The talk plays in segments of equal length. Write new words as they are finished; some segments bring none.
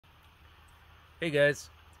Hey guys, it's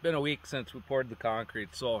been a week since we poured the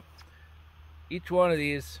concrete, so each one of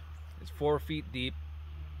these is 4 feet deep,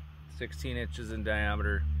 16 inches in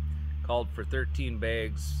diameter, called for 13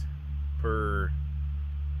 bags per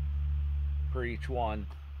each one,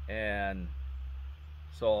 and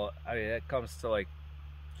so I mean that comes to like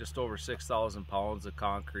just over 6,000 pounds of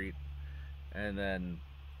concrete, and then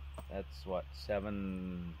that's what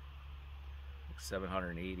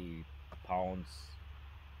 780 pounds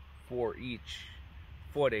for each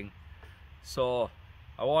footing. So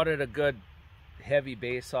I wanted a good heavy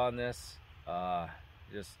base on this.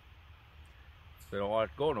 Just they don't want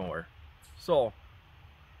it to go nowhere. So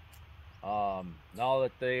now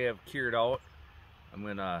that they have cured out, I'm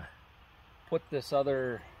gonna put this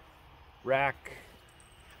other rack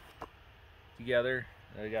together.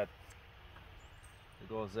 I got it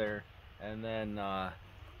goes there, and then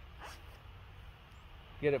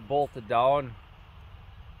get it bolted down.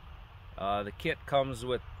 The kit comes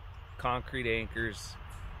with concrete anchors.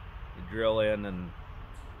 You drill in and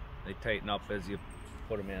they tighten up as you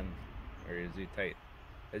put them in, or as you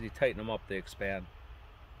tighten them up, they expand.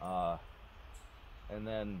 And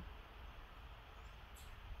then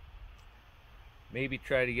maybe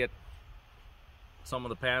try to get some of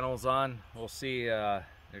the panels on. We'll see. They're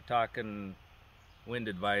talking wind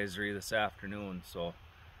advisory this afternoon, so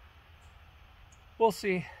we'll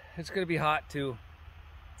see. It's gonna be hot too.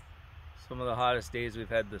 Some of the hottest days we've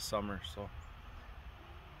had this summer. So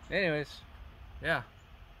anyways, yeah,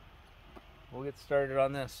 we'll get started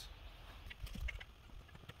on this.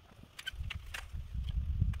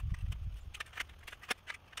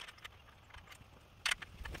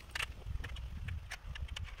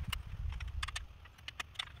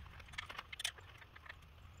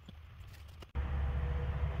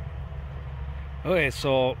 Okay,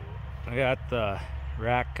 so I got the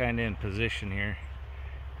rack kind of in position here.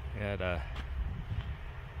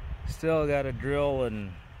 Still got to drill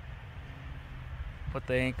and put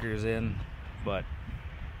the anchors in, but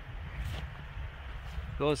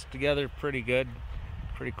it goes together pretty good,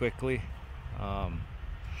 pretty quickly.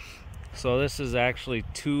 So this is actually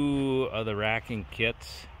 2 of the racking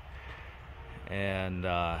kits, and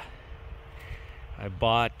I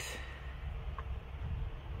bought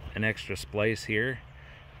an extra splice here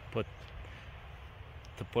to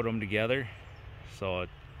put them together, so it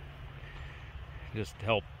just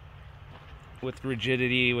help with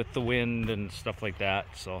rigidity with the wind and stuff like that.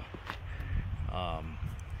 So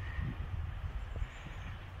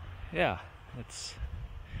yeah, it's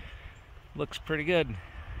looks pretty good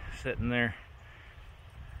sitting there.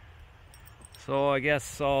 So I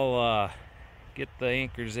guess I'll get the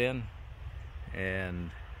anchors in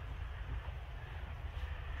and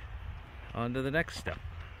on to the next step.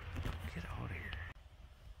 Get out of here.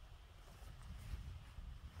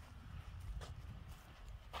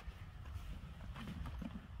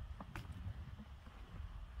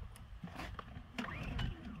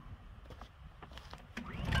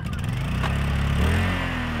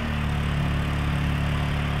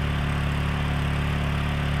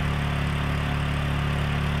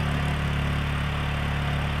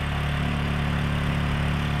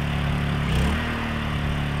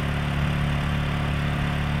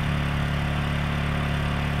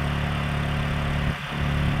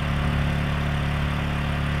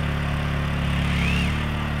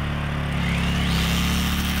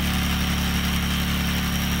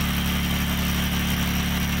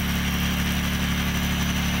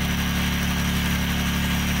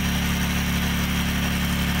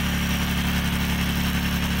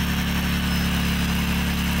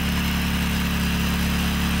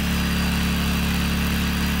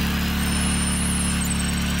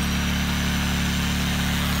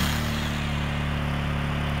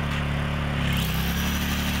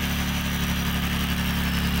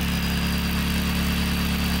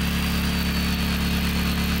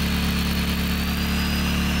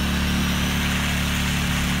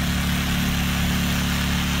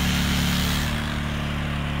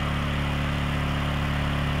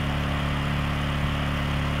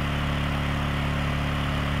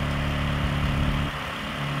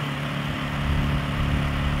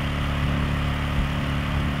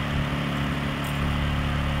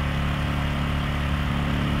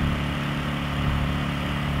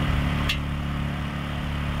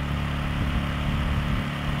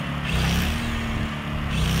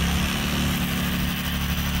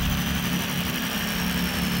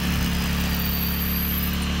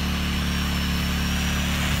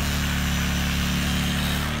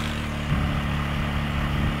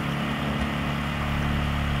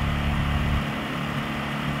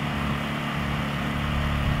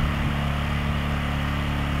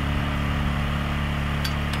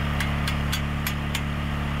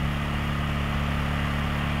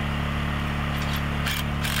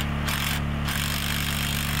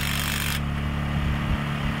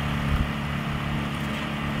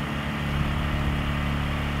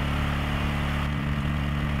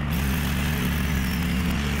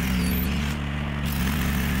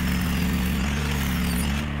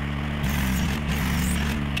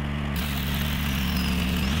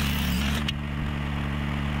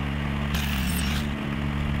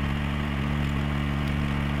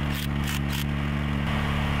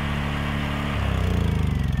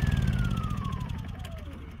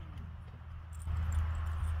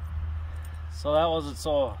 so that wasn't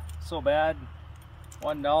so bad.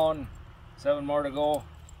 1 down, 7 more to go.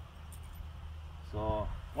 So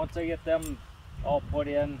once I get them all put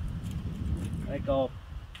in, I think I'll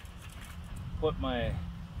put my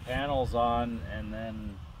panels on, and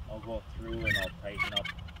then I'll go through and I'll tighten up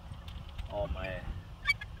all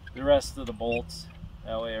the rest of the bolts.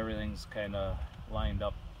 That way everything's kind of lined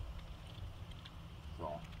up. So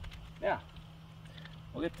yeah,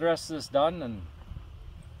 we'll get the rest of this done, and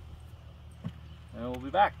then we'll be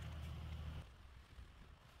back.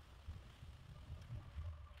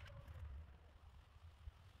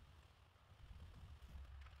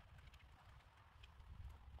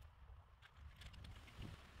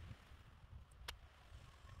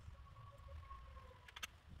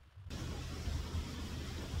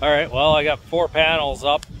 Alright, well, I got 4 panels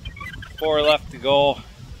up, 4 left to go.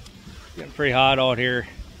 It's getting pretty hot out here.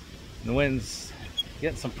 The wind's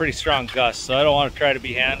getting some pretty strong gusts, so I don't want to try to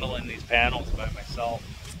be handling these panels by myself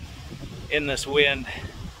in this wind.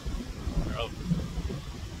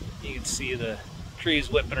 You can see the trees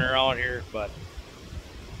whipping around here, but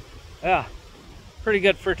yeah, pretty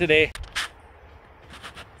good for today.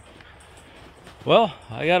 Well,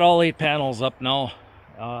 I got all 8 panels up now.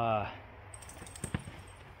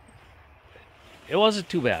 It wasn't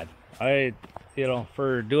too bad. You know,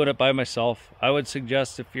 for doing it by myself, I would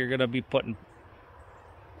suggest if you're gonna be putting,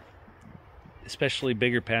 especially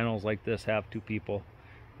bigger panels like this, have 2 people.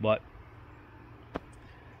 But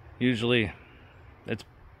usually it's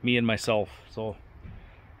me and myself. So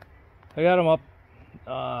I got them up.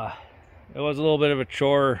 It was a little bit of a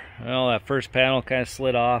chore. Well, that first panel kind of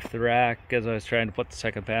slid off the rack as I was trying to put the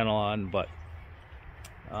second panel on, but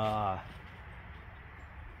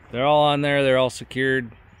they're all on there, they're all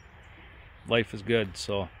secured. Life is good.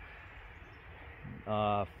 So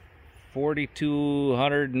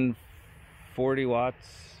 4,240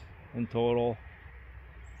 watts in total.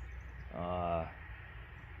 I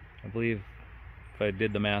believe, if I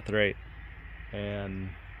did the math right. And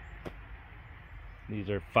these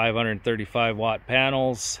are 535 watt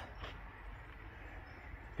panels.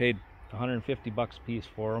 Paid 150 bucks a piece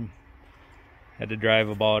for them. Had to drive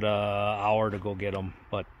about an hour to go get them,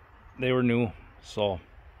 but they were new, so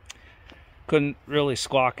couldn't really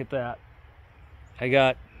squawk at that. I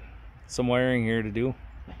got some wiring here to do.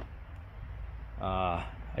 I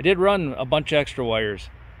did run a bunch of extra wires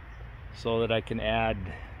so that I can add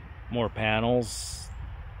more panels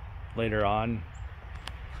later on,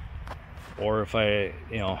 or if I,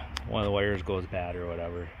 you know, one of the wires goes bad or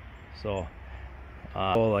whatever. So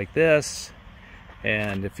go like this,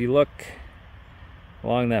 and if you look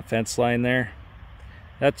along that fence line there,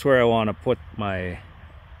 that's where I want to put my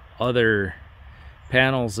other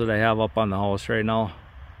panels that I have up on the house right now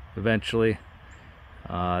eventually.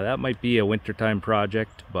 That might be a wintertime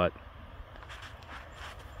project, but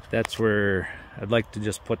that's where I'd like to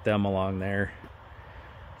just put them along there,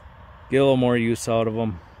 get a little more use out of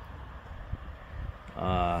them.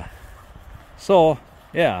 So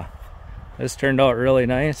yeah, this turned out really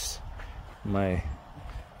nice. My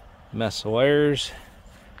mess of wires,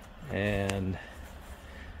 and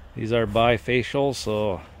these are bifacial,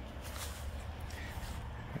 so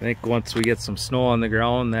I think once we get some snow on the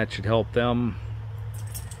ground, that should help them.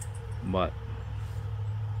 But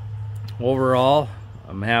overall,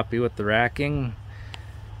 I'm happy with the racking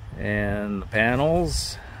and the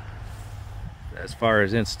panels as far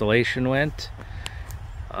as installation went.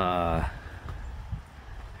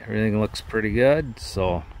 Everything looks pretty good,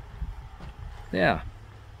 so yeah.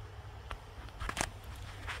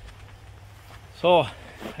 So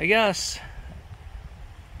I guess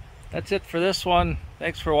that's it for this one.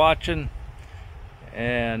 Thanks for watching,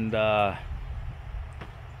 and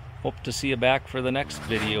hope to see you back for the next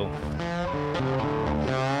video.